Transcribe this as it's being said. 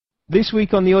This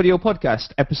week on the audio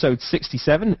podcast, episode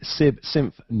 67, Sib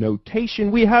Synth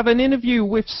Notation, we have an interview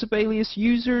with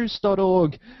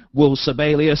SibaliusUsers.org. Will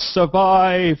Sibelius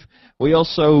survive? We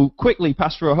also quickly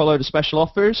pass through a whole load of special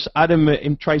offers. Adam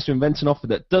tries to invent an offer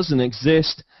that doesn't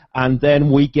exist, and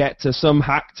then we get to some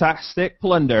hacktastic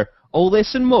plunder. All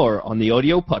this and more on the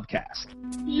audio podcast.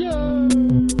 Yay!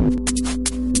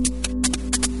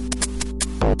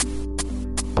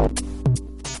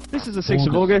 This is the 6th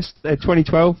of August,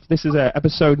 2012. This is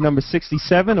episode number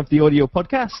 67 of the audio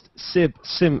podcast, Sib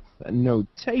Synth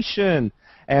Notation.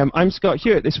 I'm Scott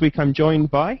Hewitt. This week I'm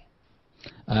joined by...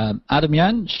 Adam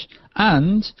Jansch,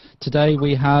 and today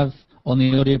we have on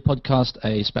the audio podcast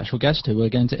a special guest who we're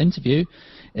going to interview.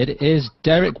 It is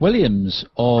Derek Williams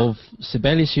of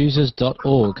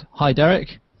SibaliusUsers.org. Hi,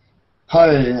 Derek.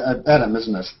 Hi, Adam,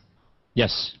 isn't it?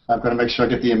 Yes. I've got to make sure I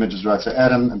get the images right. So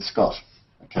Adam and Scott.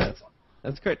 Okay.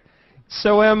 That's great.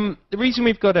 So the reason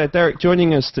we've got Derek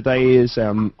joining us today is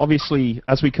obviously,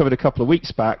 as we covered a couple of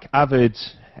weeks back, Avid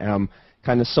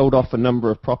kind of sold off a number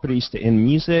of properties to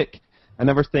InMusic and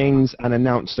other things and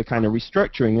announced a kind of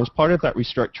restructuring. As part of that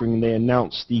restructuring, they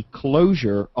announced the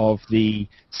closure of the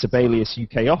Sibelius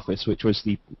UK office, which was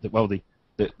the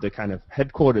kind of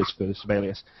headquarters for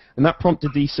Sibelius. And that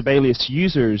prompted the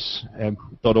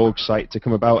SibaliusUsers.org site to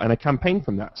come about and a campaign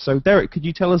from that. So Derek, could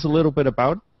you tell us a little bit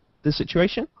about the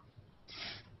situation?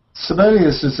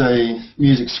 Sibelius is a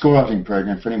music score writing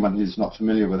program for anyone who's not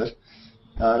familiar with it.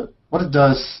 What it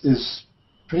does is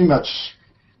pretty much,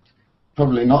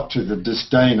 probably not to the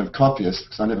disdain of copyists,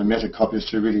 because I never met a copyist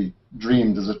who really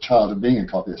dreamed as a child of being a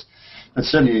copyist, but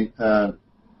certainly to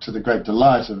the great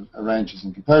delight of arrangers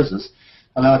and composers,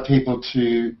 allow people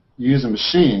to use a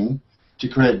machine to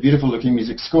create beautiful looking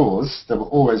music scores that will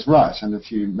always write, and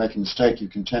if you make a mistake you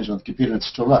can change it on the computer and it's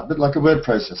still right, a bit like a word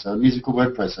processor, a musical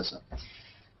word processor.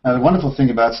 Now the wonderful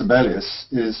thing about Sibelius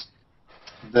is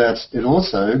that it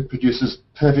also produces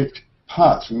perfect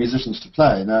parts for musicians to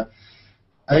play. Now,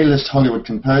 A-list Hollywood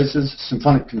composers,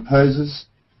 symphonic composers,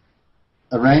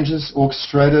 arrangers,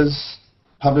 orchestrators,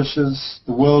 publishers,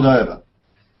 the world over.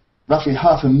 Roughly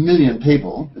 500,000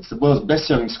 people, it's the world's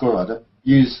best-selling score writer,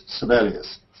 use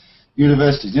Sibelius.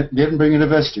 Universities, the Edinburgh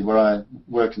University, where I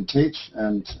work and teach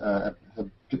and have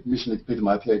recently completed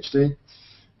my PhD,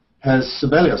 has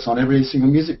Sibelius on every single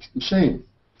music machine.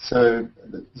 So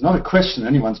there's not a question in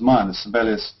anyone's mind that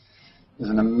Sibelius is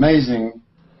an amazing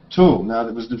tool. Now,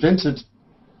 it was invented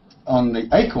on the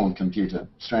Acorn computer,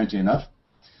 strangely enough,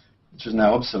 which is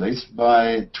now obsolete,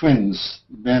 by twins,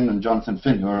 Ben and Jonathan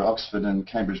Finn, who are Oxford and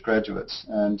Cambridge graduates.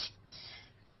 And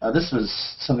this was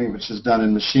something which was done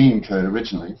in machine code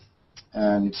originally,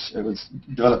 and it was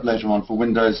developed later on for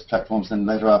Windows platforms, then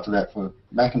later after that for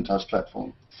Macintosh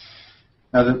platform.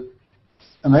 Now, the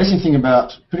amazing thing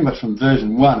about pretty much from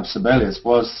version 1 of Sibelius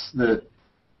was that it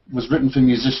was written for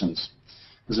musicians.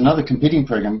 There's another competing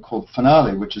program called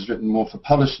Finale, which is written more for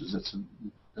publishers. It's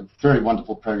a very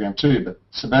wonderful program too, but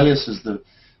Sibelius is the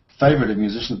favorite of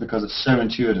musicians because it's so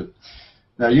intuitive.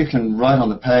 Now, you can write on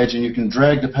the page and you can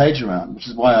drag the page around, which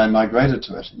is why I migrated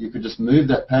to it. You could just move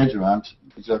that page around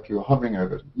as if you were hovering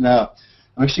over it. Now,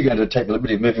 I'm actually going to take the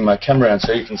liberty of moving my camera around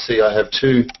so you can see I have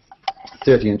two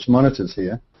 30-inch monitors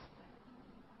here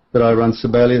that I run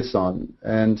Sibelius on,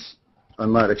 and I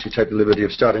might actually take the liberty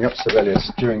of starting up Sibelius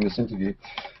during this interview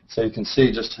so you can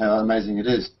see just how amazing it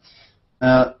is.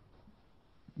 Now,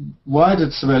 why did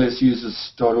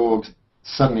SibaliusUsers.org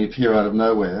suddenly appear out of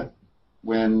nowhere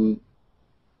when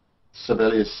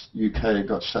Sibelius UK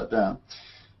got shut down?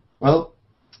 Well,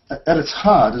 at its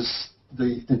heart is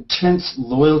the intense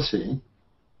loyalty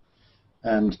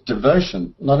and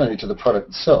devotion, not only to the product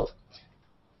itself,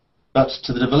 but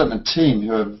to the development team,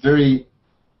 who are very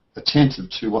attentive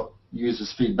to what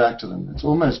users feed back to them. It's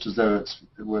almost as though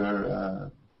we're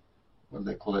what do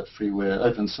they call it, freeware,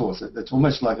 open source. It's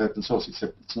almost like open source,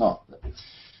 except it's not.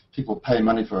 People pay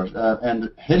money for it.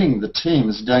 And heading the team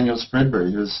is Daniel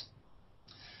Spreadbury, who's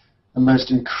the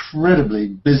most incredibly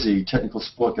busy technical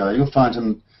support guy. You'll find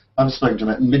him, I've spoken to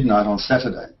him at midnight on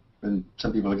Saturday, when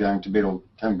some people are going to bed or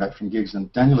coming back from gigs,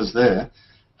 and Daniel is there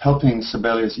helping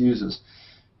Sibelius users.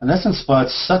 And that's inspired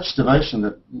such devotion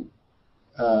that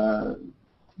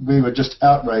we were just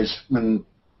outraged when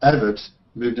Avid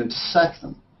moved in to sack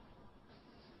them.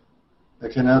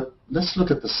 Okay, now let's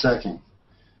look at the sacking.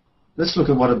 Let's look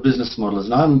at what a business model is.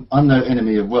 And I'm no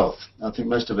enemy of wealth. I think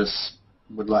most of us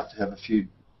would like to have a few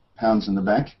pounds in the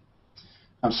bank.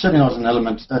 I'm certainly not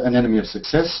an enemy of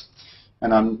success.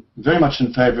 And I'm very much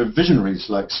in favor of visionaries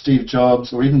like Steve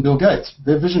Jobs or even Bill Gates.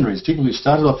 They're visionaries, people who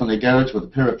started off in their garage with a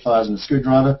pair of pliers and a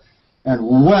screwdriver, and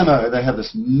whammo, they have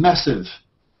this massive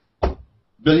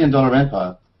billion-dollar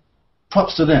empire.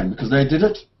 Props to them, because they did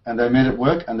it, and they made it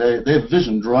work, and their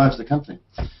vision drives the company.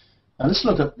 Now let's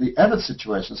look at the Avid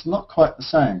situation. It's not quite the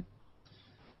same.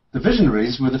 The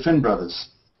visionaries were the Finn brothers,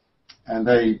 and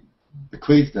they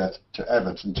bequeathed that to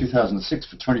Avid in 2006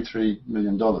 for $23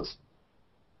 million.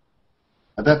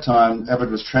 At that time, Avid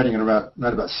was trading at around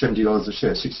about $70 a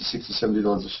share, $66 to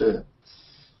 $70 a share.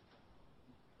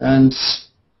 And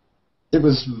it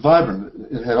was vibrant.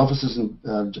 It had offices in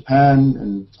Japan,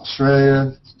 in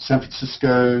Australia, San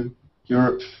Francisco,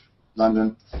 Europe,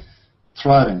 London,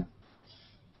 thriving.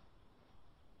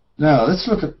 Now, let's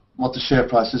look at what the share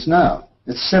price is now.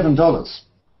 It's $7.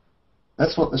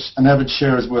 That's what an average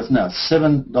share is worth now,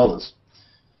 $7.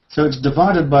 So it's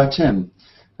divided by 10.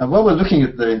 Now, while we're looking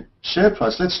at the share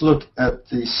price, let's look at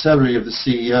the salary of the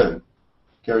CEO,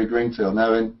 Gary Greenfield.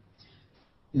 Now, in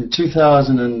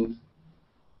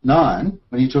 2009,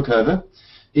 when he took over,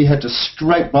 he had to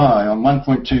scrape by on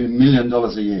 $1.2 million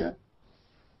a year.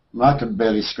 I could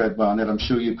barely scrape by on that. I'm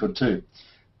sure you could too.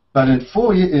 But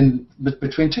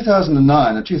between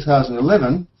 2009 and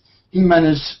 2011, he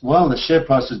managed, while the share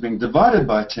price was being divided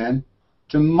by 10,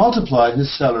 to multiply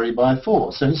his salary by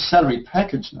 4. So his salary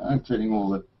package now, including all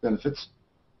the benefits,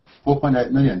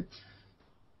 $4.8 million.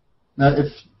 Now, if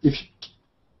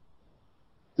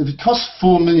it costs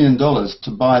 $4 million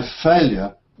to buy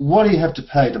failure, what do you have to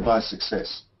pay to buy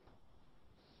success?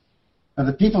 Now,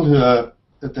 the people who are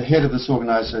at the head of this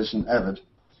organization, Avid,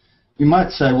 you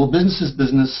might say, well, business is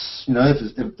business. You know,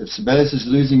 if Sibelius is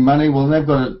losing money, well, they've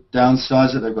got to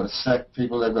downsize it. They've got to sack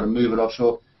people. They've got to move it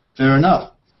offshore. Fair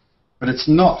enough. But it's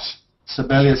not.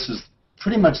 Sibelius is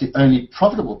pretty much the only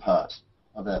profitable part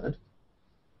of Avid.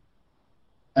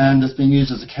 And it's being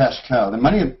used as a cash cow. The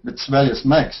money that Sibelius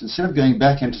makes, instead of going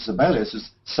back into Sibelius,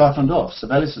 is siphoned off.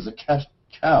 Sibelius is a cash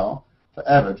cow for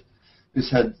Avid,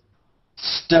 who's had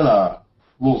stellar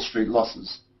Wall Street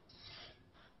losses.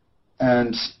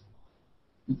 And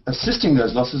assisting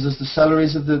those losses is the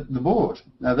salaries of the board.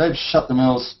 Now, they've shut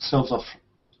themselves off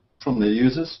from their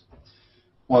users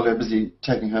while they're busy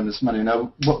taking home this money.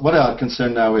 Now, what our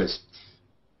concern now is,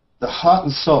 the heart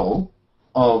and soul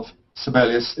of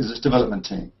Sibelius is its development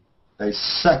team. They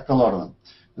sacked a lot of them.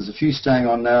 There's a few staying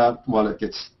on now while it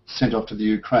gets sent off to the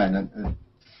Ukraine, and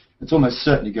it's almost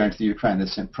certainly going to the Ukraine. They've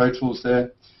sent Pro Tools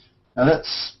there. Now,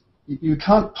 you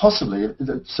can't possibly,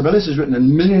 Sibelius has written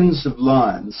in millions of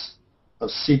lines of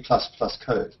C++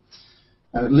 code,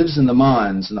 and it lives in the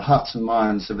minds and the hearts and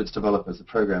minds of its developers, the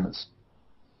programmers.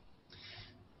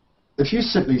 If you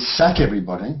simply sack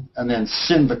everybody and then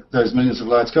send those millions of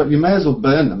lines of code, you may as well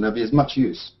burn them. There'll be as much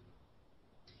use.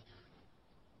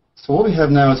 So what we have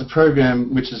now is a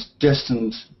program which is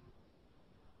destined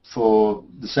for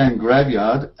the same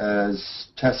graveyard as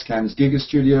Tascam's Giga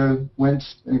Studio went.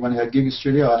 Anyone who had Giga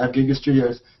Studio? I have Giga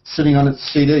Studio sitting on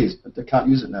its CDs, but they can't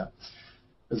use it now.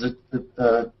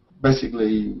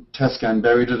 Basically, Tascam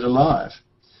buried it alive.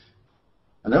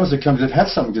 And that was a company that had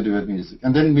something to do with music.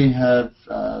 And then we have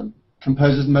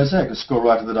Composers Mosaic, a score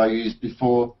writer that I used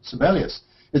before Sibelius.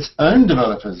 Its own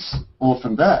developers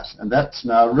orphaned that, and that's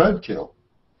now roadkill.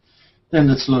 Then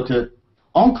let's look at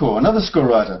Encore, another score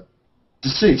writer,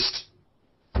 deceased.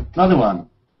 Another one,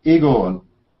 Igor,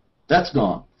 that's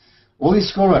gone. All these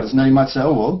score writers, now you might say,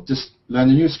 oh, well, just learn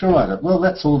a new score writer. Well,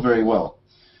 that's all very well.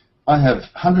 I have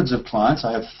hundreds of clients,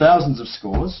 I have thousands of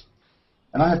scores,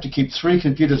 and I have to keep 3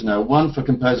 computers now, one for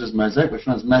Composers Mosaic, which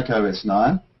runs Mac OS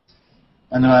 9,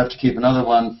 and then I have to keep another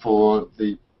one for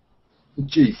the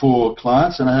G4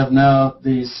 clients, and I have now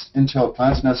these Intel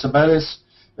clients. Now, Sibelius,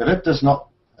 if it does not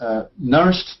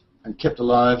nourished and kept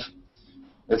alive,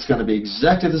 it's going to be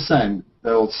exactly the same.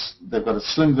 They've got a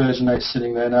slim version 8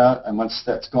 sitting there now, and once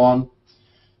that's gone,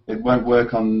 it won't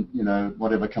work on, you know,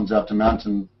 whatever comes after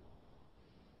Mountain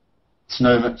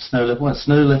Snow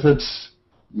Leopard,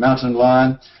 Mountain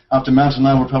Lion. After Mountain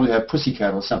Lion, we'll probably have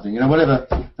Pussycat or something. You know, whatever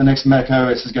the next Mac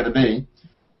OS is going to be.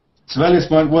 Sibelius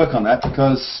won't work on that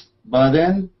because by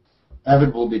then,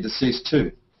 Avid will be deceased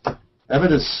too.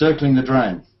 Avid is circling the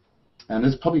drain, and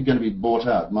it's probably going to be bought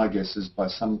out, my guess is, by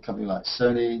some company like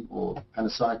Sony or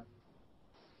Panasonic.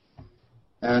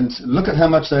 And look at how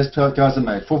much those guys are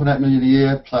made, $4.8 million a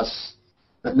year, plus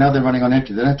that now they're running on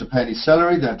empty. They don't have to pay any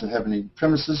salary, they don't have to have any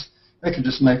premises. They can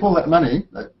just make all that money.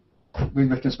 We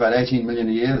reckon it's about $18 million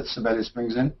a year that Sibelius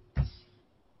brings in.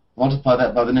 Multiply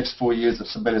that by the next 4 years that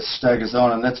Sibelius staggers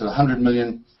on, and that's at $100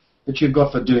 million that you've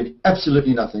got for doing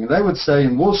absolutely nothing. And they would say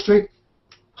in Wall Street,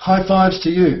 high fives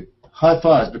to you. High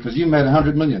fives, because you made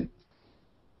 $100 million.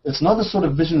 It's not the sort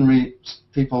of visionary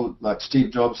people like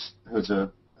Steve Jobs, who's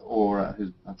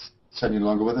certainly no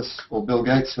longer with us, or Bill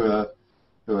Gates, who are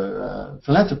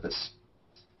philanthropists.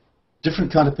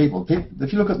 different kind of people.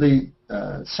 If you look at the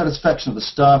satisfaction of the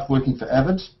staff working for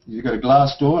Avid, you go to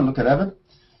Glassdoor and look at Avid,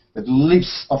 it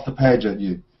leaps off the page at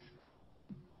you.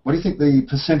 What do you think the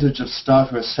percentage of staff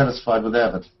who are satisfied with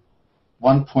Avid?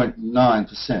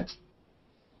 1.9%.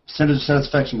 Percentage of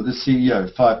satisfaction with the CEO,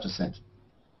 5%.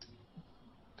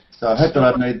 So I hope that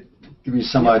I've given you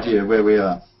some idea where we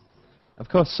are. Of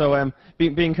course. So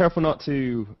being careful not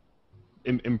to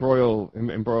embroil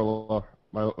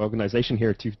my organization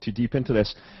here too deep into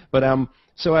this. But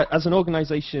so as an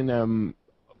organization,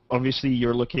 obviously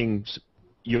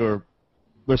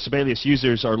where Sibelius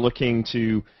users are looking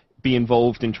to be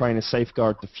involved in trying to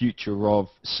safeguard the future of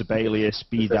Sibelius,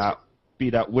 be that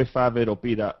with Avid or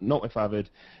be that not with Avid.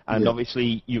 And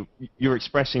obviously you're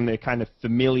expressing the kind of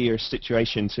familiar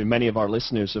situation to many of our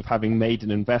listeners of having made an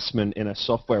investment in a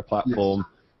software platform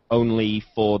only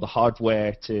for the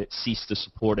hardware to cease to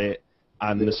support it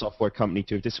and the software company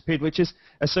to have disappeared, which is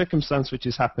a circumstance which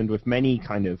has happened with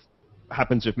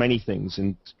happens with many things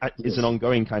and is an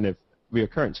ongoing kind of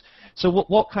reoccurrence. So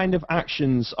what kind of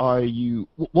actions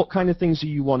what kind of things are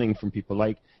you wanting from people?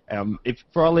 Like, if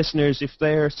for our listeners, if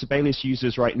they're Sibelius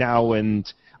users right now,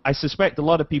 and I suspect a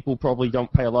lot of people probably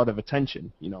don't pay a lot of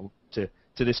attention,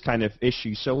 to this kind of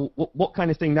issue. So what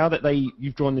kind of thing, now that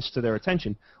you've drawn this to their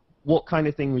attention, what kind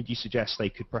of thing would you suggest they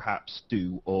could perhaps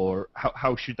do, or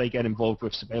how should they get involved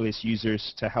with Sibelius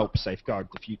users to help safeguard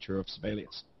the future of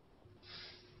Sibelius?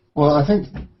 Well, I think,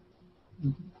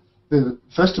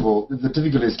 first of all, the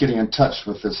difficulty is getting in touch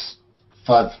with this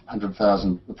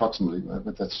 500,000 approximately,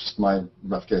 but that's just my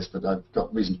rough guess, but I've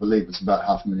got reason to believe it's about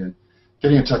 500,000.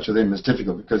 Getting in touch with them is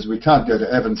difficult because we can't go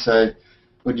to Ev and say,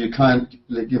 would you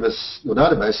kindly give us your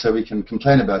database so we can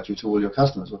complain about you to all your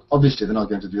customers? Well, obviously, they're not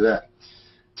going to do that.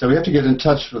 So we have to get in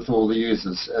touch with all the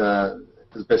users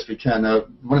as best we can. Now,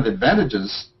 one of the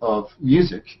advantages of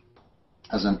music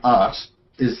as an art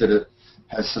is that it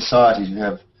has societies. You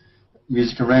have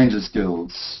Music Arrangers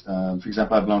Guilds. For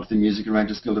example, I belong to the Music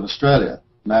Arrangers Guild of Australia,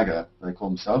 MAGA, they call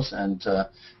themselves, and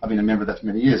I've been a member of that for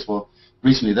many years. Well,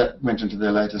 recently that went into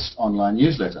their latest online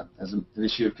newsletter as an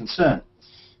issue of concern.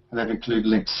 And that include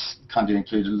links, kindly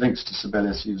included links to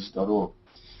sibeliususers.org.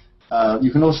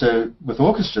 You can also, with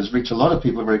orchestras, reach a lot of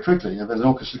people very quickly. If an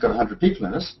orchestra's got 100 people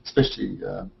in it, especially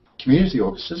community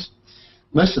orchestras,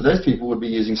 most of those people would be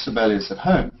using Sibelius at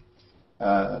home.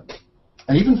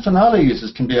 And even Finale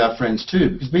users can be our friends too,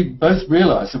 because we both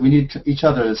realize that we need each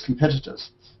other as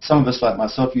competitors. Some of us, like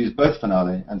myself, use both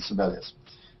Finale and Sibelius.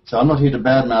 So I'm not here to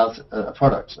badmouth a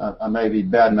product. I may be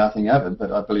badmouthing Avid,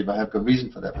 but I believe I have good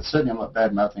reason for that. But certainly I'm not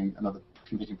badmouthing another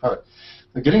competing product.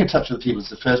 But getting in touch with people is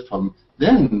the first problem.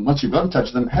 Then, once you've got in touch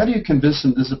with them, how do you convince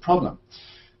them there's a problem?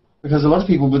 Because a lot of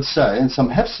people would say, and some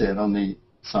have said on the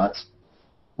sites,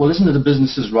 well, isn't it a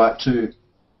business's right to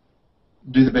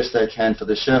do the best they can for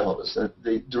their shareholders?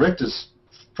 The director's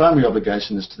primary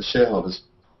obligation is to the shareholders.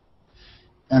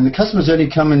 And the customers only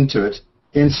come into it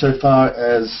insofar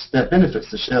as that benefits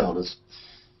the shareholders.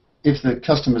 If the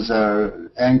customers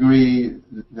are angry,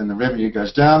 then the revenue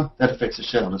goes down. That affects the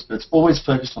shareholders, but it's always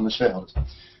focused on the shareholders.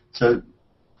 So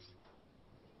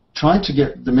trying to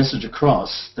get the message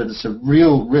across that it's a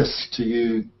real risk to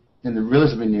you in the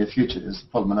relatively near future is the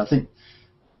problem. And I think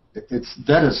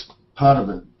that is part of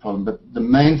the problem. But the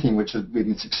main thing which we've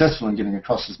been successful in getting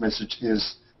across this message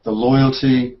is the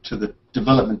loyalty to the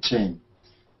development team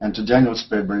and to Daniel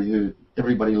Spreadbury, who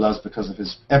everybody loves because of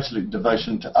his absolute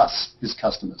devotion to us, his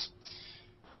customers.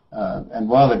 And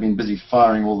while they've been busy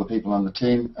firing all the people on the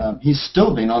team, he's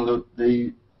still been on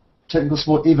the technical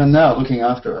support, even now, looking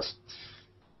after us.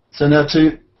 So now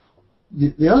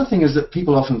the other thing is that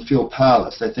people often feel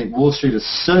powerless. They think Wall Street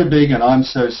is so big and I'm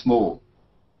so small.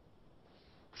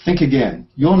 Think again.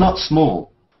 You're not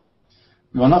small.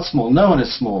 You are not small. No one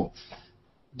is small.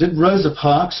 Did Rosa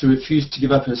Parks, who refused to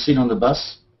give up her seat on the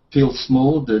bus, feel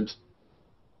small? Did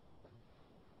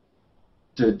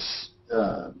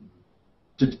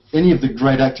any of the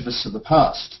great activists of the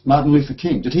past, Martin Luther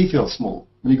King, did he feel small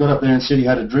when he got up there and said he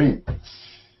had a dream?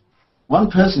 One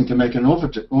person can make an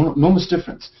enormous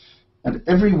difference. And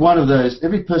every one of those,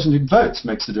 every person who votes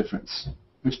makes a difference.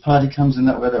 Which party comes in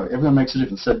that way, everyone makes a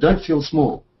difference. So don't feel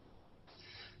small.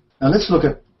 Now let's look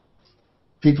at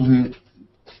people who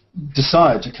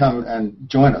decide to come and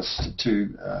join us to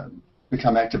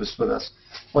become activists with us.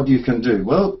 What you can do?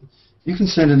 Well, you can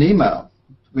send an email.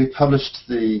 We've published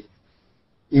the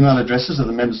email addresses of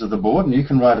the members of the board, and you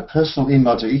can write a personal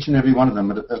email to each and every one of them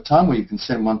at a time where you can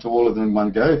send one to all of them in one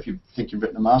go if you think you've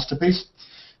written a masterpiece.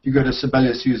 If you go to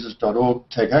sibeliususers.org,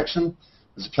 take action.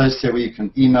 There's a place there where you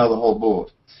can email the whole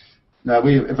board. Now,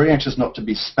 we are very anxious not to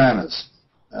be spammers.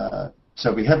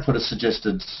 So we have put a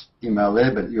suggested email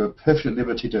there, but you're perfectly at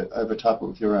liberty to overtype it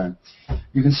with your own.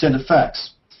 You can send a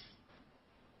fax.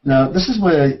 Now, this is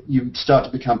where you start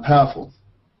to become powerful.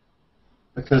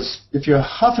 Because if you're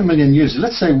 500,000 users,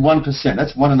 let's say 1%,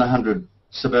 that's 1 in 100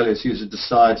 Sibelius users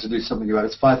decides to do something about it,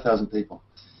 it's 5,000 people.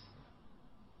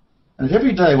 And if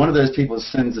every day one of those people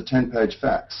sends a 10-page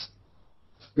fax,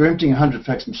 you're emptying 100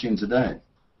 fax machines a day.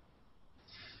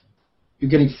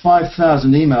 You're getting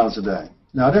 5,000 emails a day.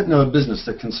 Now, I don't know a business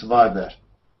that can survive that.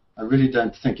 I really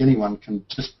don't think anyone can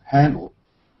just handle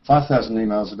 5,000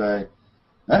 emails a day.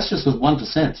 That's just with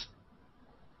 1%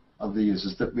 of the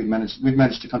users that we've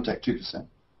managed to contact 2%.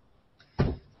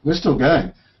 We're still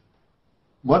going.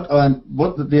 What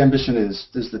the ambition is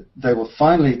that they will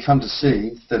finally come to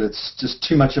see that it's just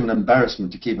too much of an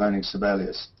embarrassment to keep owning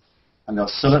Sibelius. And they'll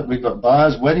sell it. We've got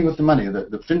buyers waiting with the money.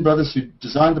 The Finn brothers who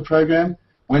designed the program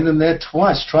went in there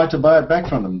twice, tried to buy it back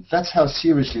from them. That's how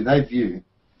seriously they view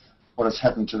what has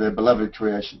happened to their beloved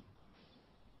creation.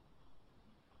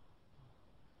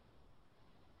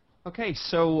 Okay,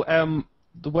 so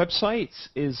the website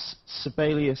is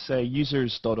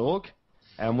sibeliususers.org,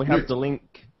 and we have the link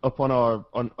up on our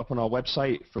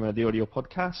website from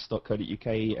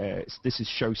theaudiopodcast.co.uk. This is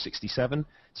show 67,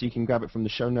 so you can grab it from the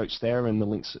show notes there, and the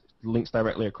links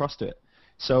directly across to it.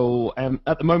 So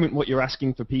at the moment, what you're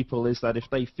asking for people is that if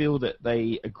they feel that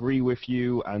they agree with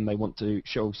you and they want to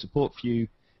show support for you,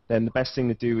 then the best thing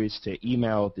to do is to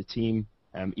email the team,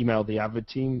 email the Avid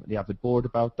team, the Avid board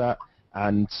about that,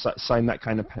 and sign that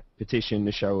kind of petition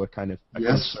to show a kind of a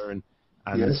concern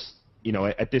and you know,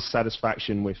 a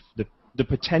dissatisfaction with the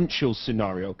potential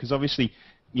scenario, because obviously,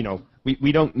 you know,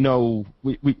 we don't know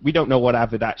we don't know what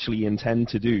Avid actually intend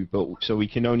to do, but so we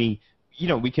can only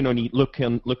look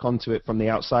onto it from the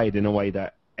outside in a way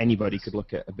that anybody could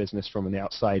look at a business from the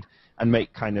outside and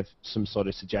make kind of some sort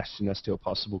of suggestion as to a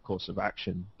possible course of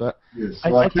action. But yes,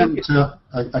 well, I can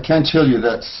tell you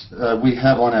that we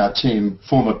have on our team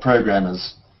former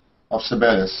programmers of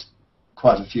Sibelius,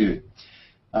 quite a few.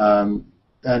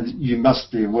 And you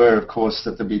must be aware, of course,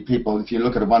 that there'll be people, if you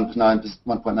look at a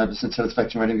 1.9%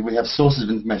 satisfaction rating, we have sources of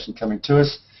information coming to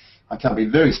us. I can't be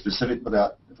very specific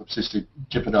without obviously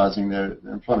jeopardizing their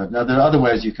employment. Now, there are other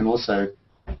ways you can also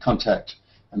contact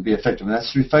and be effective, and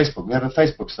that's through Facebook. We have a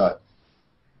Facebook site,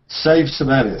 Save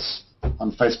Sibelius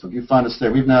on Facebook. You find us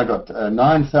there. We've now got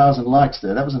 9,000 likes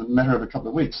there. That was in a matter of a couple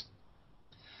of weeks.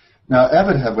 Now,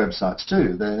 Avid have websites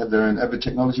too. They have their own Avid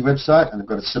Technology website, and they've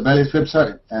got a Sibelius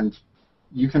website, and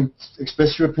you can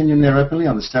express your opinion there openly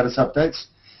on the status updates.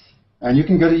 And you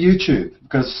can go to YouTube,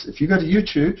 because if you go to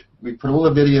YouTube, we put all the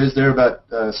videos there about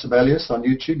Sibelius on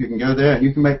YouTube. You can go there and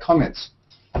you can make comments.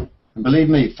 And believe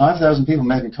me, 5,000 people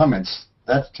making comments,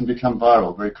 that can become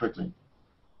viral very quickly.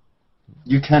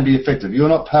 You can be effective. You're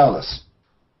not powerless.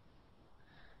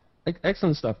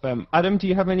 Excellent stuff. Adam, do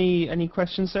you have any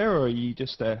questions there, or are you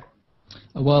just...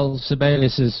 Well,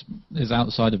 Sibelius is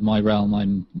outside of my realm.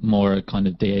 I'm more a kind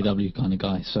of DAW kind of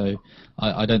guy, so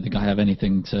I don't think I have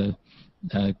anything to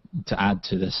add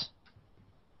to this.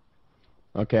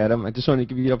 Okay, Adam, I just wanted to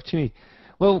give you the opportunity.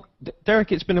 Well,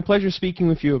 Derek, it's been a pleasure speaking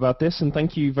with you about this, and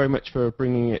thank you very much for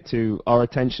bringing it to our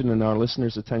attention and our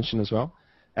listeners' attention as well.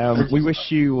 We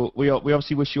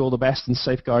obviously wish you all the best in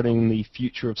safeguarding the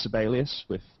future of Sibelius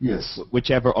with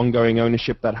whichever ongoing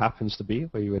ownership that happens to be.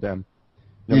 Where you would,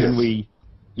 we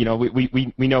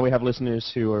know we have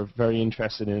listeners who are very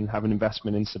interested in having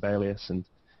investment in Sibelius, and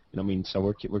so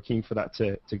we're keen for that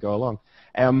to go along.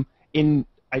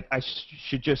 I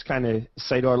should just kind of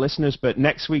say to our listeners, but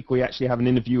next week we actually have an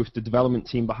interview with the development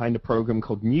team behind a program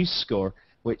called MuseScore,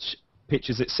 which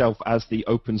pitches itself as the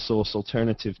open source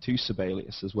alternative to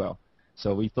Sibelius as well.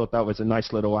 So we thought that was a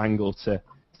nice little angle to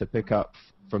pick up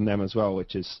from them as well,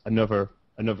 which is another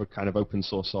kind of open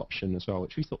source option as well,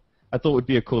 which I thought would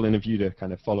be a cool interview to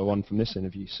kind of follow on from this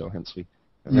interview. So hence we.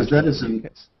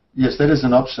 Yes, that is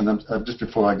an option. Just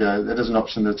before I go, that is an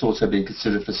option that's also being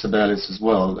considered for Sibelius as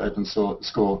well. Open score. Of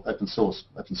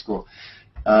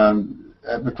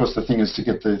course, the thing is, to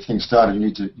get the thing started, you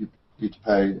need to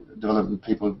pay development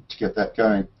people to get that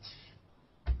going.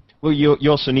 Well, you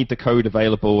also need the code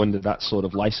available under that sort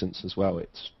of license as well.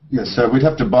 Yes, so we'd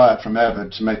have to buy it from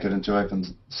Avid to make it into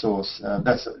open source.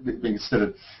 That's being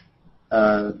considered.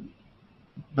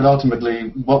 But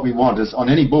ultimately, what we want is, on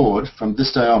any board from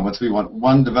this day onwards, we want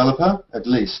one developer at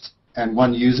least and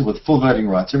one user with full voting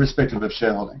rights, irrespective of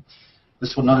shareholding.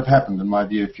 This would not have happened, in my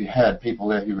view, if you had people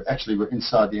there who actually were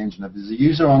inside the engine. If there's a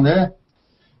user on there,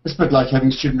 it's a bit like having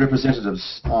student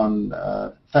representatives on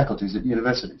faculties at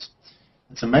universities.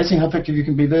 It's amazing how effective you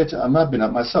can be there. I've been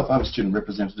up myself. I was a student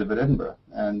representative at Edinburgh,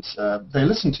 and they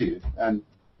listen to you. And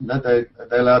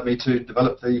they allowed me to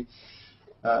develop the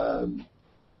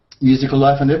Musical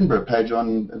Life in Edinburgh page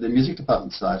on the music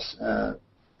department site,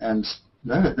 and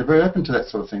they're very open to that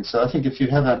sort of thing. So I think if you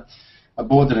have a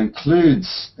board that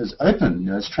includes, is open,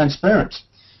 it's transparent,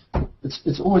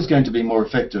 it's always going to be more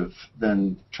effective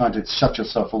than trying to shut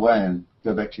yourself away and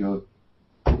go back to your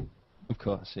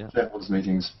shareholders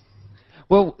meetings.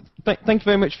 Well, thank you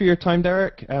very much for your time,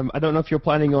 Derek. I don't know if you're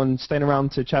planning on staying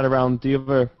around to chat around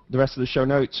the rest of the show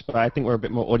notes, but I think we're a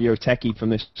bit more audio techie from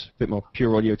this, a bit more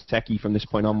pure audio techie from this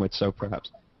point onwards. So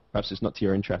perhaps it's not to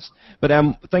your interest. But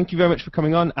thank you very much for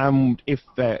coming on. If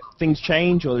things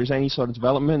change or there's any sort of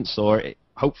developments, or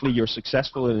hopefully you're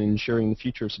successful in ensuring the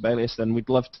future of Sibelius, then we'd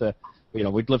love to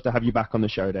have you back on the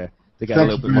show to get a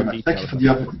little bit more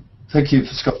detail. Thank you,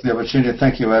 Scott, for the opportunity.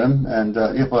 Thank you, Adam. And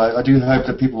I do hope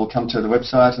that people will come to the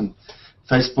website and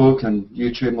Facebook and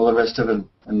YouTube and all the rest of it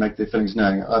and make their feelings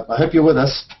known. I hope you're with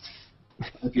us.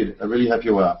 I really hope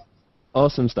you are.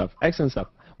 Awesome stuff. Excellent stuff.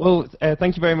 Well,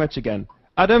 thank you very much again.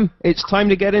 Adam, it's time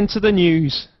to get into the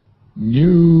news.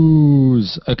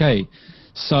 News. Okay.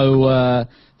 So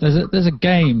there's a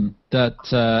game that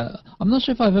I'm not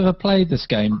sure if I've ever played this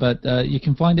game, but you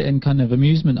can find it in kind of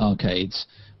amusement arcades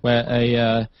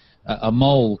where a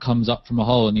mole comes up from a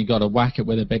hole and you got to whack it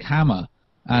with a big hammer.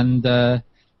 And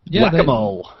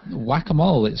whack-a-mole.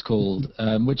 Whack-a-mole, it's called,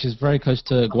 which is very close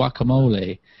to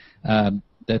guacamole.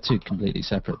 They're two completely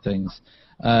separate things.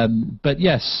 But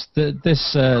yes,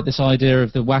 this idea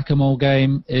of the whack-a-mole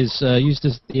game is used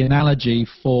as the analogy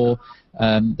for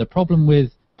the problem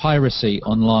with piracy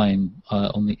online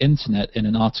on the internet in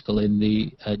an article in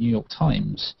the New York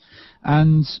Times.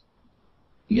 And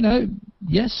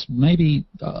yes, maybe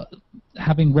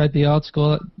having read the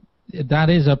article, that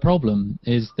is a problem,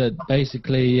 is that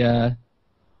basically,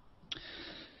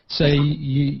 say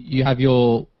you have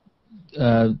your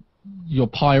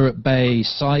Pirate Bay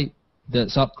site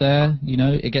that's up there,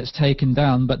 it gets taken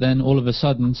down, but then all of a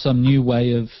sudden some new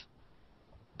way of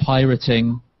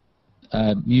pirating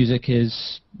music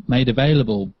is made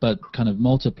available, but kind of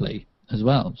multiply as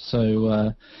well.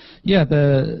 So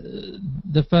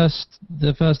the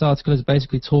first article is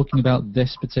basically talking about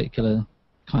this particular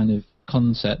kind of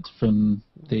concept from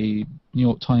the New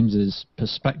York Times'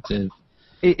 perspective.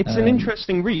 It's an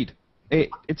interesting read.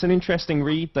 It's an interesting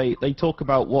read. They talk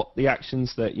about what the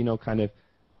actions that kind of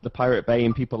the Pirate Bay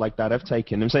and people like that have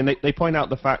taken. I'm saying they point out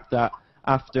the fact that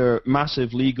after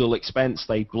massive legal expense,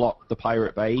 they blocked the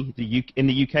Pirate Bay. In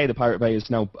the UK, the Pirate Bay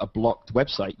is now a blocked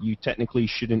website. You technically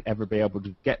shouldn't ever be able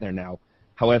to get there now.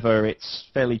 However, it's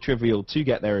fairly trivial to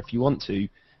get there if you want to.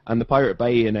 And the Pirate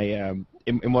Bay, in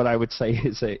what I would say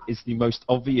is the most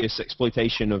obvious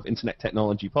exploitation of internet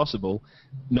technology possible,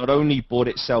 not only bought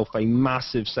itself a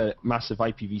massive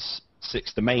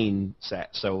IPv6 domain set,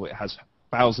 so it has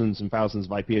thousands and thousands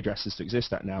of IP addresses to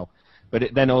exist at now, but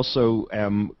it then also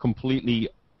completely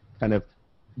kind of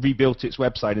rebuilt its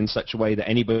website in such a way that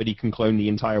anybody can clone the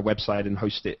entire website and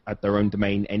host it at their own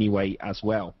domain anyway as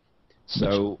well.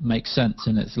 So which makes sense,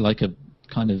 and it's like a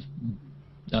kind of,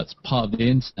 that's part of the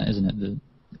internet, isn't it? The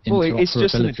it's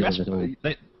just an address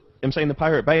book. I'm saying the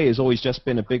Pirate Bay has always just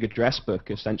been a big address book,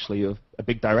 essentially, of a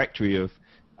big directory of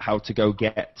how to go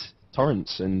get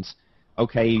torrents. And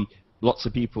lots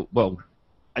of people,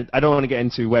 I don't want to get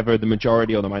into whether the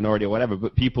majority or the minority or whatever,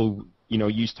 but people,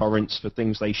 use torrents for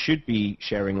things they should be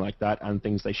sharing like that and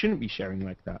things they shouldn't be sharing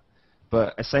like that.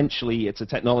 But essentially, it's a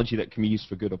technology that can be used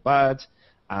for good or bad,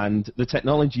 and the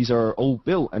technologies are all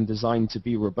built and designed to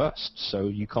be robust, so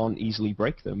you can't easily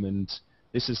break them. And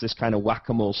this is this kind of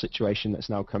whack-a-mole situation that's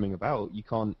now coming about. You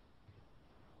can't,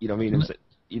 they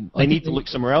need to look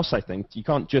somewhere else, I think. You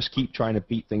can't just keep trying to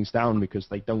beat things down because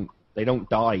they don't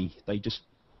die. They just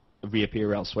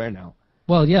reappear elsewhere now.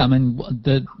 Well, yeah, I mean,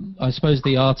 I suppose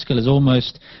the article is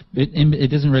almost,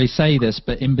 it doesn't really say this,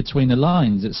 but in between the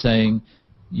lines it's saying,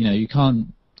 you can't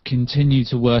continue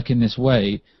to work in this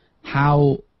way.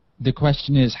 The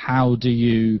question is, how do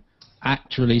you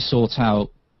actually sort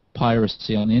out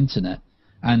piracy on the internet?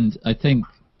 And I think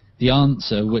the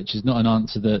answer, which is not an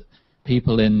answer that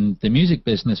people in the music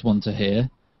business want to hear,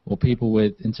 or people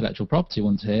with intellectual property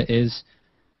want to hear, is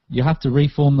you have to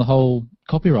reform the whole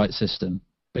copyright system,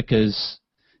 because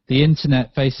the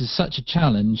internet faces such a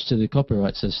challenge to the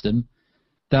copyright system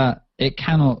that it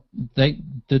cannot,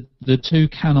 the two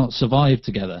cannot survive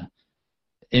together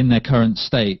in their current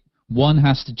state. One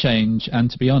has to change, and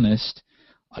to be honest,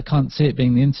 I can't see it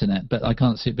being the internet, but I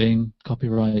can't see it being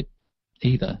copyright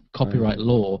either, copyright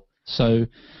law. So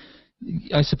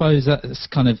I suppose that's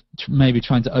kind of maybe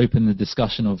trying to open the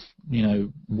discussion of,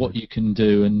 what you can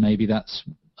do, and maybe that's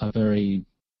a very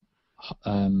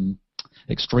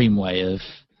extreme way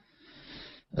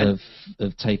of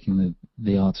taking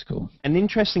the article. An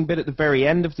interesting bit at the very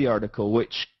end of the article,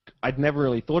 which I'd never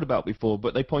really thought about before,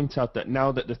 but they point out that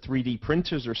now that the 3D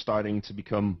printers are starting to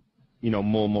become,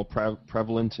 more and more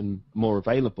prevalent and more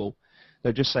available,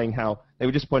 they're just saying how they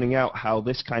were just pointing out how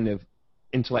this kind of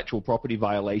intellectual property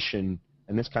violation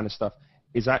and this kind of stuff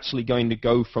is actually going to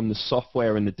go from the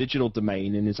software and the digital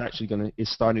domain and is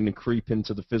starting to creep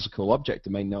into the physical object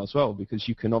domain now as well, because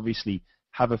you can obviously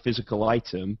have a physical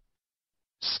item,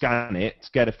 scan it,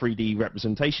 get a 3D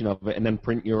representation of it, and then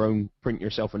print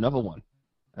yourself another one.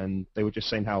 And they were just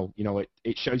saying how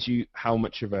it shows you how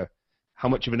much of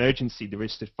an urgency there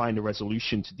is to find a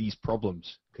resolution to these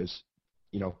problems, because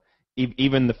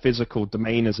even the physical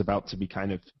domain is about to be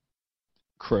kind of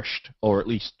crushed, or at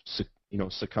least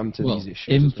succumb to these issues.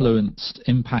 Influenced,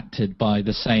 impacted by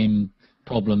the same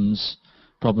problems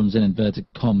in inverted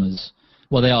commas.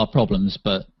 Well, they are problems,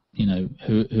 but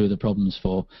who are the problems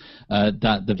for?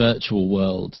 That the virtual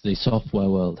world, the software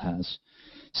world has.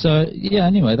 So yeah,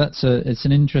 anyway, it's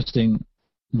an interesting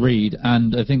read,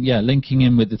 and I think linking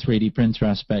in with the 3D printer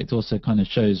aspect also kind of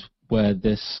shows where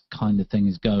this kind of thing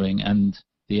is going and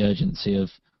the urgency of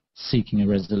seeking a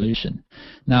resolution.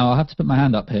 Now I have to put my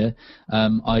hand up here.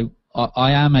 I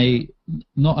am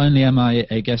not only am I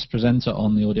a guest presenter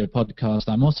on the audio podcast,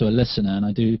 I'm also a listener, and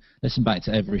I do listen back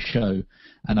to every show.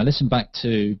 And I listened back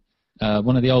to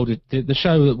one of the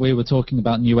show that we were talking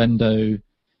about, Nuendo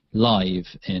Live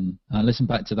in. I listened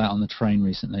back to that on the train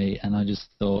recently, and I just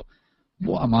thought,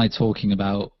 what am I talking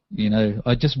about?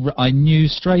 I knew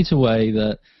straight away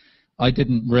that I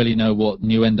didn't really know what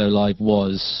Nuendo Live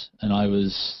was, and I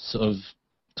was sort of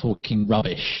talking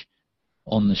rubbish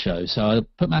on the show. So I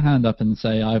put my hand up and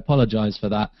say I apologize for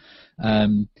that.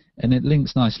 And it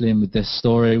links nicely in with this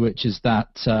story, which is that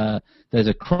there's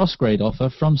a cross-grade offer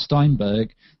from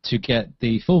Steinberg to get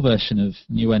the full version of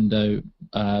Nuendo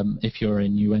if you're a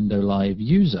Nuendo Live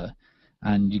user,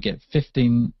 and you get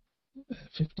 15%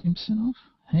 off?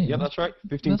 Hey, yeah, that's right,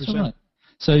 15%. That's right.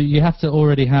 So you have to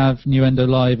already have Nuendo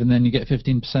Live, and then you get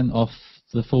 15% off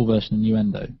the full version of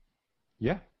Nuendo.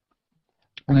 Yeah.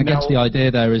 And I guess the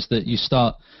idea there is that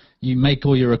you make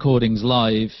all your recordings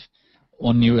live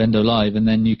on Nuendo Live, and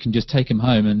then you can just take them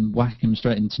home and whack them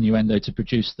straight into Nuendo to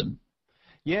produce them.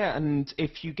 Yeah, and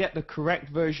if you get the correct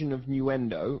version of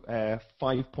Nuendo,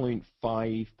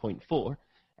 5.5.4,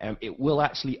 it will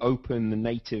actually open the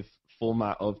native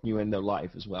format of Nuendo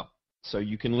Live as well. So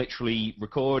you can literally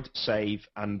record, save,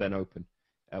 and then open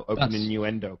in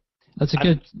Nuendo. That's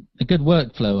a good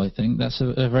workflow, I think. That's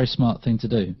a very smart thing to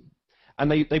do. And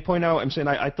they point out,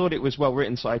 I thought it was well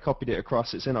written, so I copied it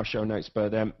across. It's in our show notes,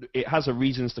 but it has a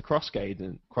reasons to crossgrade,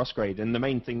 and the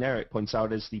main thing there it points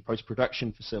out is the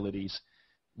post-production facilities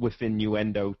within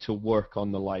Nuendo to work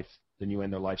on the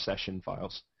Nuendo Live session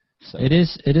files. So it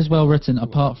is well written,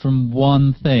 apart from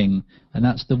one thing, and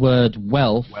that's the word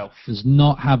wealth. Does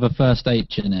not have a first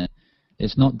H in it.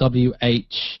 It's not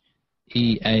WHEA,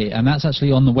 and that's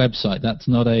actually on the website. That's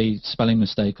not a spelling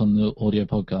mistake on the audio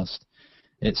podcast.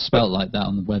 It's spelled like that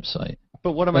on the website.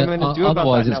 But what am I meant to do about that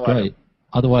now? Otherwise, it's great.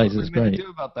 Otherwise, it's great. What am I meant to do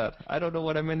about that? I don't know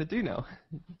what I'm meant to do now.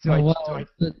 Do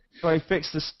I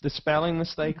fix the spelling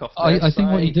mistake off there? I think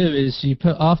what you do is you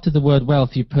put, after the word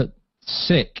wealth, you put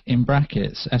sick in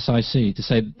brackets, SIC, to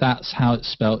say that's how it's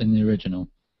spelled in the original.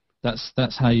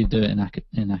 That's how you do it in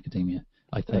academia,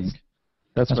 I think.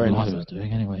 That's very what nice. I was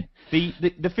doing anyway.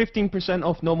 The 15%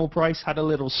 off normal price had a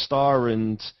little star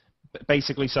and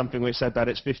basically something which said that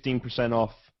it's 15%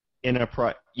 off in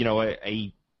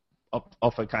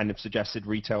off a kind of suggested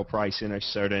retail price in a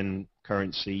certain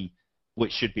currency,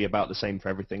 which should be about the same for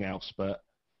everything else. But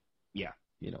yeah,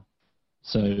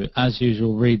 So as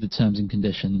usual, read the terms and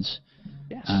conditions,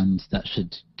 yes, and that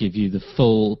should give you the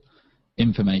full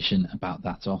information about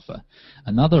that offer.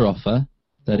 Another offer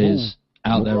that is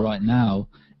out there right now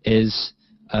is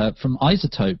from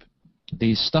iZotope,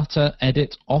 the Stutter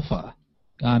Edit offer.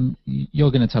 You're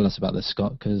going to tell us about this,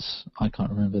 Scott, because I can't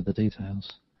remember the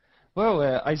details. Well,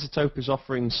 iZotope is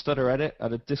offering Stutter Edit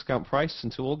at a discount price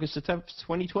until August the 10th,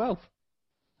 2012.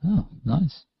 Oh,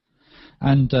 nice.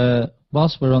 And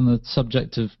whilst we're on the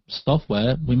subject of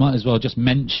software, we might as well just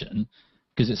mention,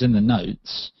 because it's in the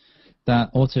notes, that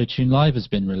Auto-Tune Live has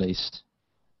been released.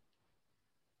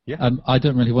 Yeah. I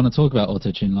don't really want to talk about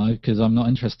Auto-Tune Live because I'm not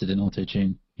interested in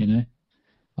Auto-Tune,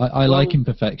 I like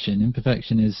imperfection.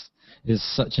 Imperfection is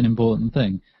such an important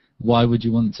thing. Why would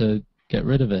you want to get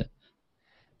rid of it?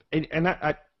 And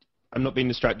I'm not being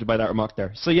distracted by that remark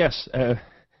there. So yes,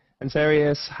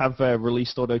 Ansarius have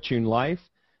released Auto-Tune Live,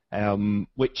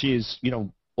 which is,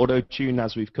 Auto-Tune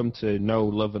as we've come to know,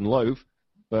 love, and loathe,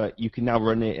 but you can now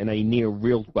run it in a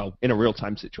in a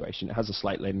real-time situation. It has a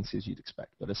slight latency as you'd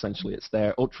expect, but essentially it's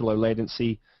there. Ultra-low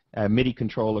latency, MIDI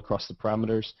control across the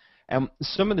parameters.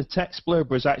 Some of the text blurb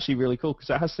was actually really cool because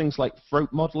it has things like throat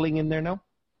modeling in there now,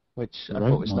 which I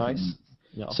thought was nice.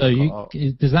 Yeah, so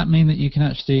does that mean that you can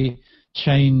actually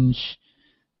change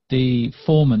the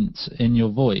formant in your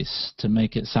voice to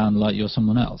make it sound like you're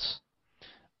someone else?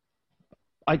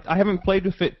 I haven't played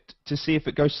with it to see if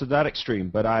it goes to that extreme,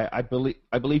 but I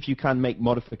believe you can make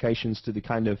modifications to the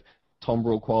kind of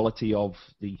timbre quality of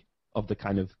the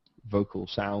kind of vocal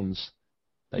sounds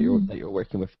that you're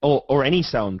working with, or any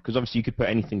sound, because obviously you could put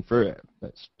anything through it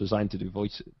that's designed to do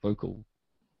vocal.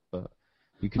 But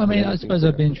you could. I mean, I suppose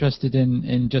I'd be interested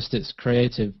in just its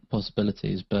creative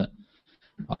possibilities, but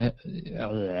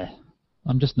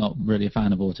I'm just not really a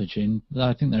fan of autotune.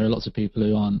 I think there are lots of people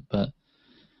who aren't, but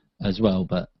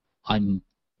I'm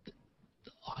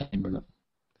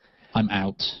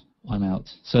out.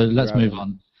 So let's move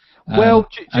on. Well,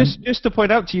 just to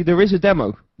point out to you, there is a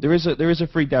demo. There is a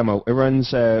free demo. It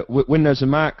runs Windows and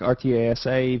Mac,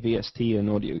 RTASA, VST, and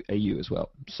Audio AU as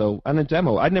well. So, and a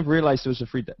demo. I never realized there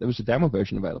was a demo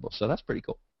version available. So that's pretty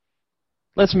cool.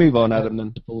 Let's move on, Adam.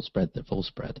 Then the full spread.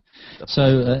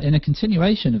 So, in a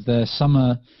continuation of their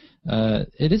summer,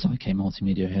 it is IK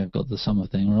Multimedia here. I've got the summer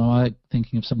thing, or am I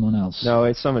thinking of someone else? No,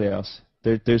 it's somebody else.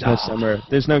 There's no summer.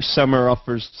 There's no summer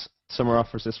offers. Summer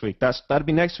offers this week. That'd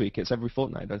be next week. It's every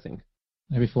fortnight, I think.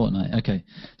 Every fortnight. Okay.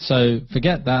 So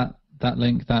forget that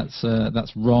link. That's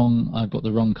wrong. I've got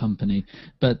the wrong company.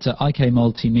 But IK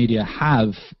Multimedia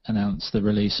have announced the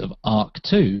release of ARC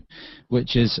 2,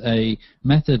 which is a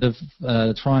method of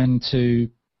trying to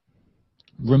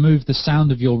remove the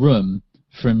sound of your room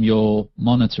from your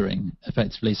monitoring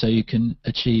effectively, so you can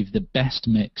achieve the best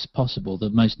mix possible, the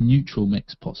most neutral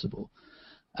mix possible.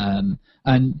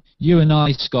 And you and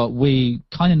I, Scott, we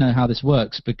kind of know how this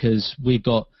works because we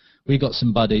got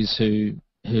some buddies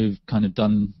who've kind of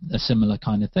done a similar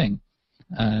kind of thing.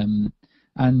 And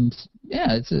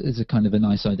yeah, it's a kind of a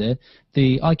nice idea.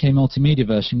 The IK Multimedia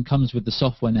version comes with the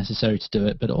software necessary to do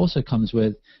it, but it also comes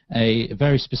with a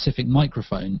very specific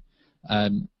microphone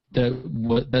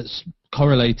that's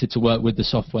correlated to work with the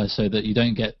software, so that you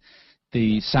don't get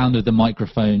the sound of the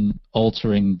microphone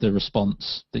altering the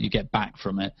response that you get back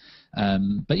from it.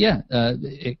 But yeah,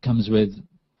 it comes with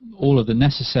all of the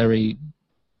necessary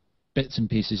bits and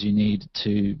pieces you need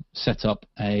to set up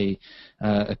a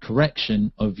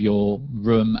correction of your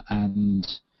room and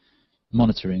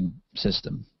monitoring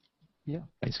system. Yeah,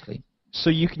 basically. So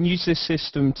you can use this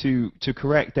system to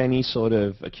correct any sort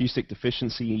of acoustic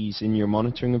deficiencies in your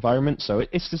monitoring environment. So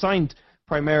it's designed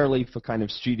primarily for kind of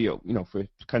studio, for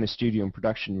kind of studio and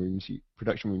production room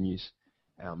use.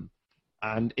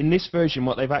 And in this version,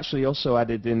 what they've actually also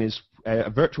added in is a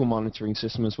virtual monitoring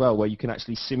system as well, where you can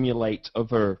actually simulate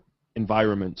other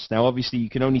environments. Now, obviously, you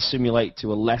can only simulate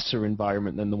to a lesser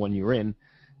environment than the one you're in,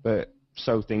 but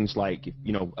so things like,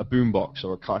 a boombox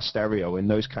or a car stereo and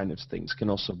those kind of things can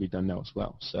also be done now as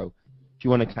well. So if you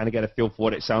want to kind of get a feel for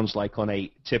what it sounds like on a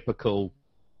typical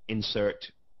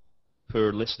insert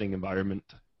per listening environment,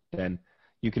 then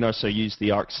you can also use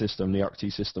the ARC system, the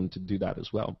ARC2 system, to do that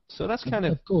as well. So that's kind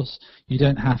of... Of course. You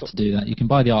don't have to do that. You can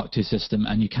buy the ARC2 system,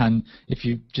 and you can, if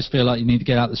you just feel like you need to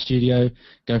get out of the studio,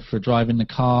 go for a drive in the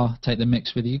car, take the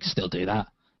mix with you, you can still do that.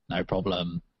 No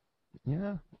problem.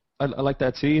 Yeah. I like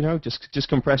that too, just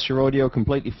compress your audio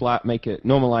completely flat,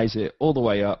 normalize it all the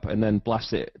way up, and then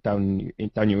blast it down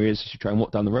your ears as you try and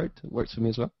walk down the road. It works for me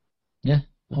as well. Yeah.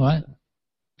 All right.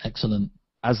 Excellent.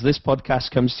 As this podcast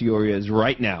comes to your ears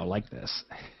right now, like this.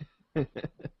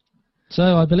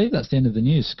 So I believe that's the end of the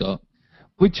news, Scott.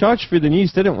 We charged for the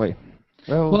news, didn't we?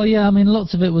 Well, yeah. I mean,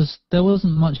 lots of it there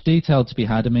wasn't much detail to be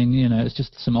had. I mean, it's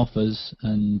just some offers,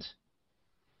 and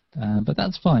but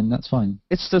that's fine. That's fine.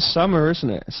 It's the summer, isn't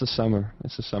it? It's the summer.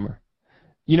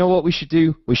 You know what we should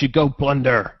do? We should go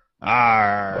plunder.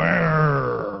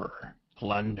 Arr.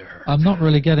 Plunder. I'm not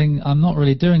really doing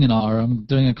an R. I'm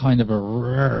doing a kind of a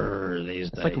rrr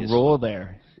these days. It's like a roar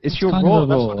there. It's your roar.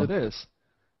 That's what it is.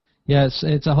 Yeah,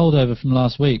 it's a holdover from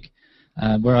last week,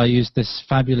 where I used this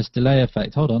fabulous delay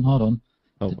effect. Hold on.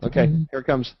 Oh, okay. Here it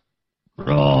comes.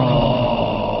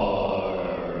 Roar.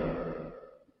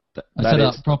 I set it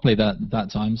up properly that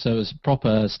time, so it was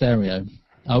proper stereo.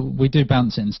 We do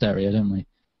bounce it in stereo, don't we?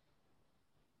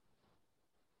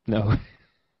 No.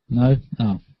 No?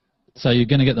 Oh. So you're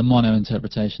going to get the mono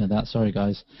interpretation of that. Sorry,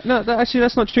 guys. No, actually,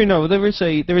 that's not true. No, there is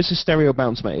a stereo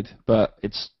bounce made, but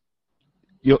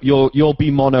you'll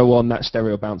be mono on that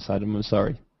stereo bounce side. I'm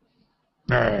sorry.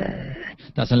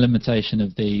 That's a limitation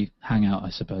of the Hangout, I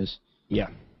suppose. Yeah.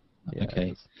 Yeah,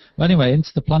 okay. Well, anyway,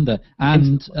 into the plunder.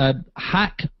 And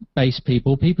hack-based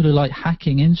people who like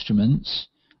hacking instruments,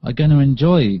 are going to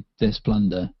enjoy this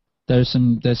plunder. There's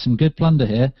some good plunder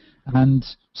here. And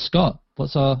Scott,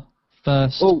 what's our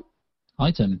first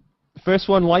item? First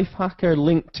one, Lifehacker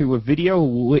linked to a video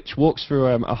which walks through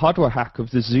a hardware hack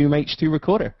of the Zoom H2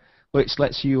 recorder, which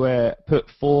lets you put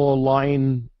 4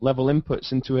 line level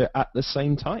inputs into it at the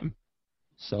same time.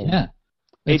 So yeah,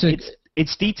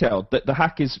 it's detailed. The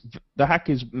hack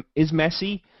is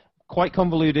messy, quite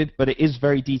convoluted, but it is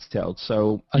very detailed.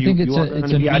 So I think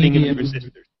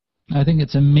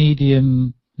it's a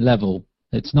medium level.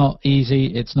 It's not easy.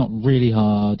 It's not really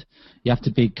hard. You have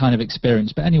to be kind of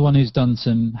experienced. But anyone who's done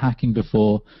some hacking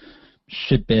before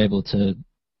should be able to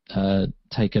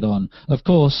take it on. Of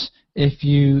course, if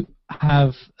you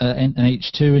have an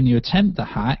H2 and you attempt the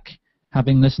hack,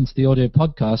 having listened to the audio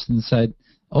podcast and said,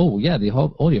 oh, yeah, the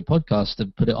whole audio podcast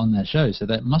have put it on their show, so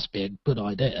that must be a good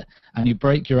idea, and you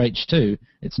break your H2,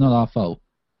 it's not our fault.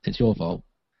 It's your fault.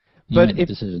 You made the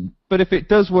decision. But if it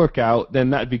does work out, then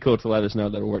that'd be cool to let us know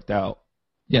that it worked out.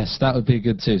 Yes, that would be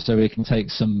good too, so we can take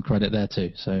some credit there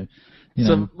too. So,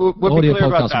 we'll audio be clear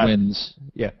about podcast that. wins.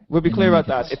 Yeah, we'll be clear about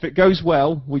that. If it goes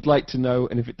well, we'd like to know,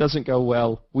 and if it doesn't go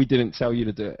well, we didn't tell you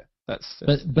to do it.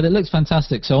 But it looks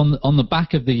fantastic. So on the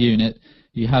back of the unit,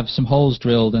 you have some holes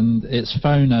drilled, and it's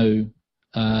phono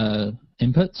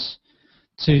inputs.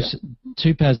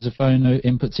 Two pairs of phono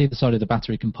inputs either side of the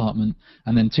battery compartment,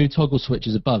 and then 2 toggle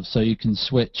switches above, so you can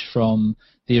switch from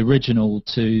the original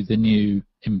to the new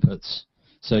inputs.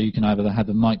 So you can either have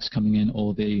the mics coming in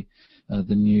or the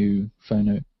new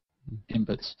phono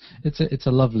inputs. It's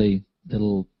a lovely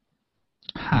little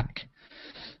hack.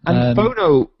 And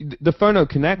the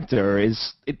phono connector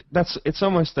it's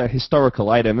almost a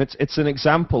historical item. It's an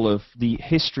example of the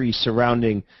history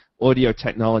surrounding audio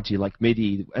technology like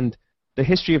MIDI and the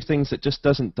history of things that just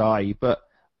doesn't die.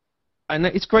 And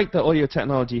it's great that audio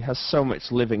technology has so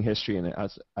much living history in it,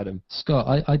 Adam.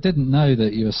 Scott, I didn't know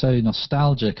that you were so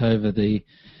nostalgic over the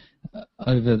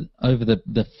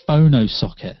phono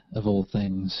socket of all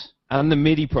things. And the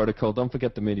MIDI protocol. Don't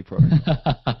forget the MIDI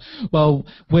protocol. Well,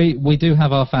 we do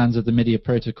have our fans of the MIDI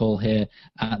protocol here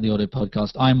at the Audio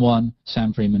Podcast. I'm one.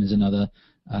 Sam Freeman is another.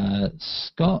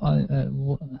 Scott,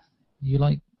 you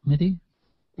like MIDI?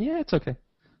 Yeah, it's okay.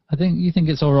 You think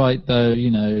it's all right, though.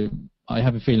 I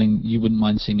have a feeling you wouldn't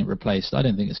mind seeing it replaced. I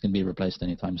don't think it's going to be replaced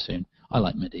anytime soon. I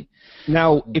like MIDI.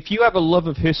 Now, if you have a love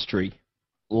of history,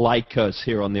 like us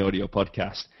here on the Audio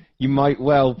Podcast, you might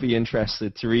well be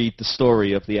interested to read the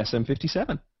story of the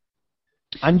SM57.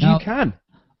 And you can.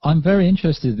 I'm very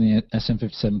interested in the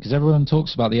SM57 because everyone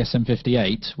talks about the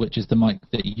SM58, which is the mic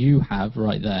that you have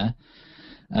right there.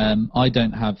 I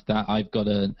don't have that. I've got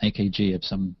an AKG of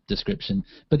some description.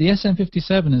 But the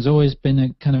SM57 has always been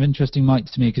a kind of interesting mic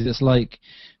to me because it's like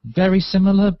very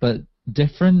similar but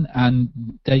different, and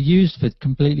they're used for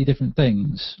completely different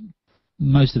things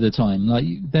most of the time. Like,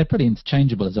 they're pretty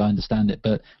interchangeable as I understand it,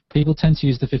 but people tend to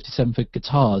use the 57 for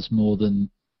guitars more than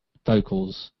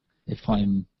vocals, if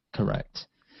I'm correct.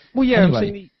 Well, yeah,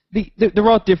 anyway.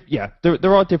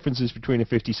 there are differences between a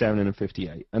 57 and a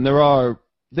 58, and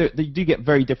they do get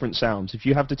very different sounds. If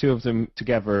you have the two of them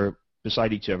together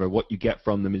beside each other, what you get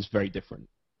from them is very different.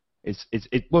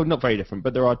 Well, not very different,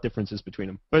 but there are differences between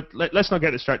them. But let's not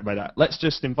get distracted by that. Let's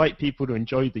just invite people to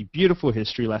enjoy the beautiful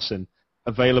history lesson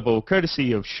available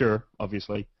courtesy of Shure,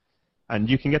 obviously. And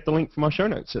you can get the link from our show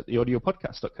notes at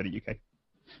theaudiopodcast.co.uk.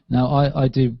 Now, I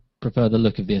do prefer the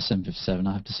look of the SM57,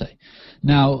 I have to say.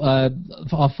 Now,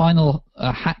 our final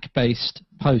hack-based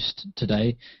post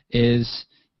today is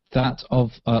that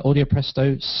of Audio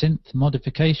Presto synth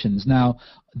modifications. Now,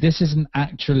 this isn't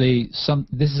actually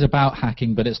this is about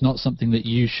hacking, but it's not something that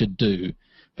you should do,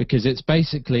 because it's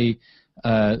basically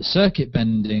circuit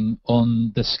bending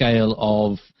on the scale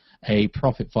of a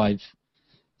Prophet 5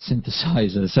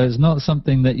 synthesizer. So it's not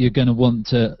something that you're going to want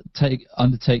to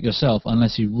undertake yourself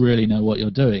unless you really know what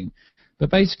you're doing. But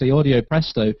basically, Audio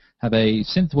Presto have a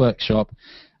synth workshop,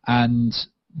 and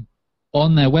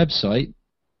on their website,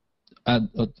 on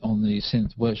the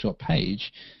synth workshop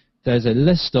page, there's a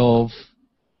list of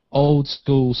old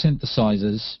school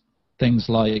synthesizers, things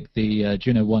like the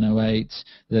Juno 108,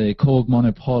 the Korg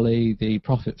Monopoly, the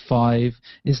Prophet 5.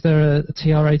 Is there a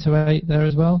TR-808 there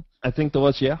as well? I think there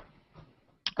was, yeah.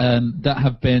 That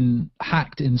have been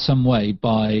hacked in some way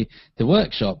by the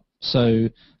workshop. So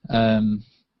I'm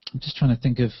just trying to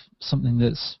think of something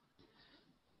that's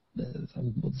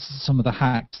some of the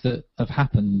hacks that have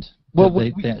happened. Well,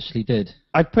 they actually did.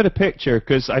 I put a picture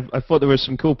because I thought there were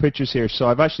some cool pictures here. So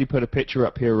I've actually put a picture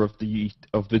up here of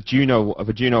a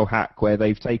Juno hack where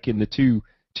they've taken the two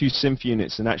two synth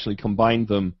units and actually combined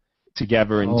them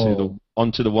together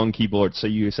onto the one keyboard, so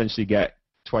you essentially get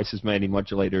twice as many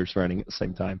modulators running at the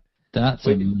same time. That's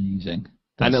amazing.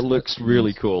 And it looks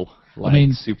really cool. Like, I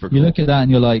mean, super cool. You look at that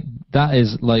and you're like, that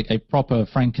is like a proper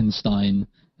Frankenstein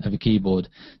of a keyboard.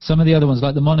 Some of the other ones,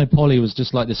 like the Monopoly, was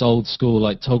just like this old school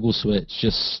like toggle switch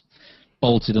just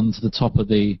bolted onto the top of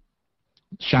the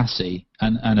chassis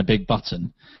and a big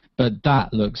button. But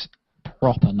that looks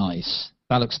proper nice.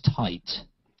 That looks tight.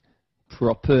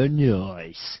 Proper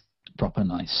nice. Proper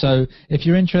nice. So if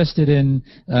you're interested in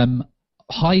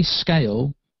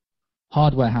high-scale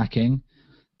hardware hacking,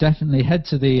 definitely head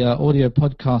to the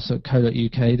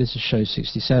audiopodcast.co.uk. This is show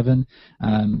 67.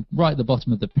 Right at the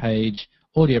bottom of the page,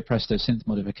 Audio Presto synth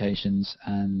modifications,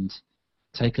 and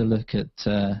take a look at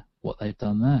what they've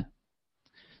done there.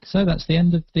 So that's the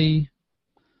end of the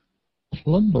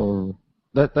plunder.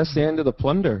 That's the end of the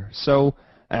plunder. So,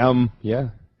 yeah.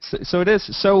 So it is.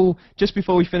 So just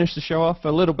before we finish the show off,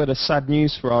 a little bit of sad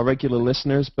news for our regular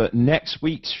listeners, but next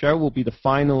week's show will be the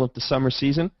final of the summer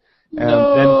season.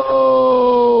 No!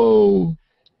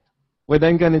 We're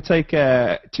then going to take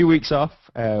 2 weeks off,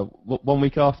 1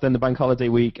 week off, then the bank holiday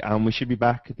week, and we should be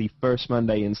back the first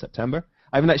Monday in September.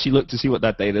 I haven't actually looked to see what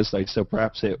that date is, though, so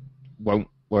perhaps it won't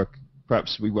work.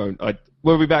 Perhaps we won't.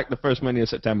 We'll be back the first Monday of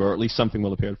September, or at least something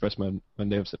will appear the first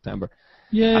Monday of September.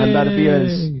 Yay! And that'll be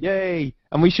us. Yay!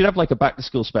 And we should have like a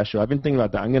back-to-school special. I've been thinking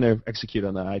about that. I'm going to execute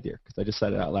on that idea, because I just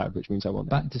said it out loud, which means I won't.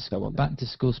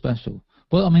 Back-to-school special.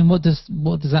 Well, I mean, what does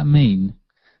that mean?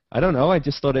 I don't know. I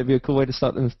just thought it'd be a cool way to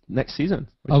start the next season.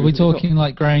 Are we talking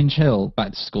like Grange Hill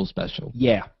back-to-school special?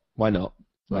 Yeah. Why not?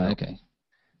 Right, okay.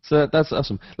 So that's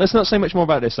awesome. Let's not say much more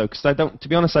about this, though, because to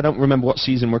be honest, I don't remember what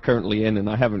season we're currently in, and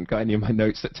I haven't got any of my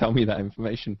notes that tell me that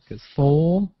information.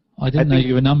 4? I didn't know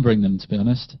you were numbering them, to be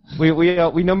honest.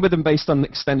 We number them based on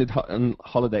extended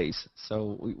holidays.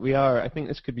 So we are, I think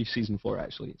this could be season 4,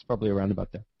 actually. It's probably around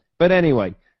about there. But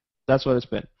anyway, that's what it's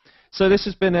been. So this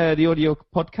has been the audio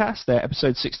podcast,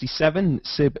 episode 67,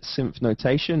 Sib Synth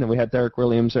Notation, and we had Derek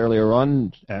Williams earlier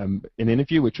on in an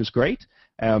interview, which was great.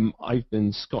 I've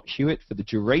been Scott Hewitt for the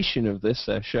duration of this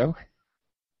show.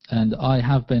 And I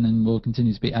have been and will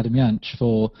continue to be Adam Yanch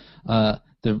for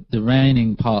the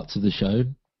remaining parts of the show.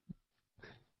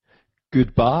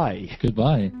 Goodbye.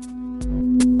 Goodbye.